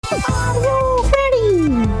Are you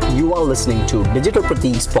ready? You are listening to Digital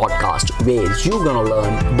Pratik's podcast, where you're gonna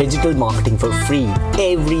learn digital marketing for free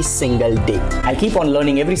every single day. I'll keep on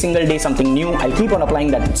learning every single day something new. I'll keep on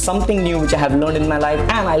applying that something new which I have learned in my life,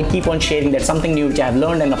 and I'll keep on sharing that something new which I have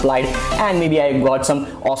learned and applied, and maybe I got some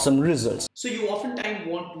awesome results. So you oftentimes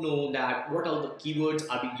want to know that what all the keywords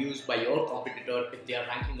are being used by your competitor if they are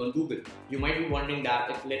ranking on Google. You might be wondering that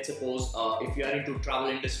if, let's suppose, if you are into travel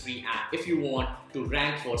industry and if you want to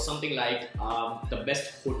rank for something like the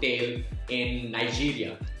best hotel in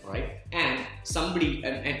Nigeria, right? And somebody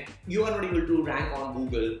and you are not able to rank on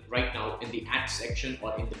Google right now in the ad section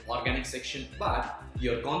or in the organic section, but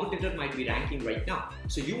your competitor might be ranking right now.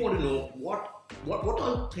 So you want to know what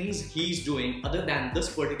all things he's doing other than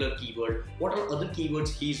this particular keyword, what are other keywords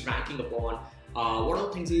he's ranking upon, what all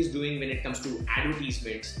things he's doing when it comes to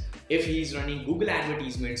advertisements, if he's running Google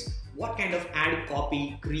advertisements, what kind of ad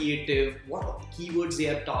copy, creative, what are the keywords they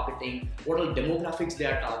are targeting, what all demographics they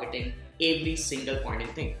are targeting, every single point in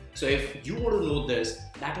thing. So if you want to know this,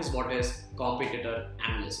 that is what is competitor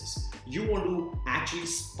analysis. You want to actually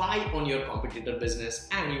spy on your competitor business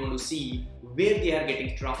and you want to see where they are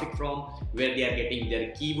getting traffic from, where they are getting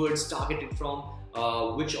their keywords targeted from,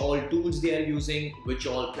 which all tools they are using, which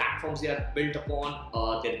all platforms they are built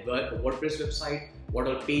upon, their WordPress website, what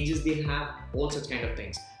all pages they have, all such kind of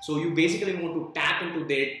things. So you basically want to tap into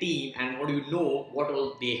their team and want to know what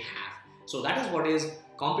all they have. So that is what is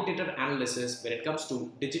competitor analysis when it comes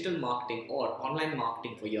to digital marketing or online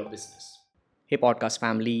marketing for your business. Hey podcast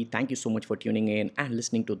family, thank you so much for tuning in and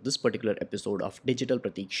listening to this particular episode of Digital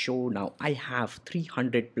Pratik Show. Now I have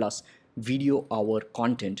 300 plus video hour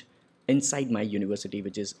content inside my university,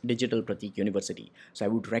 which is Digital Pratik University. So I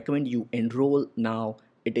would recommend you enroll now.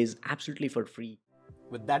 It is absolutely for free.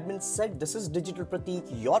 With that being said, this is Digital Pratik,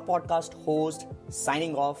 your podcast host,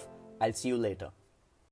 signing off. I'll see you later.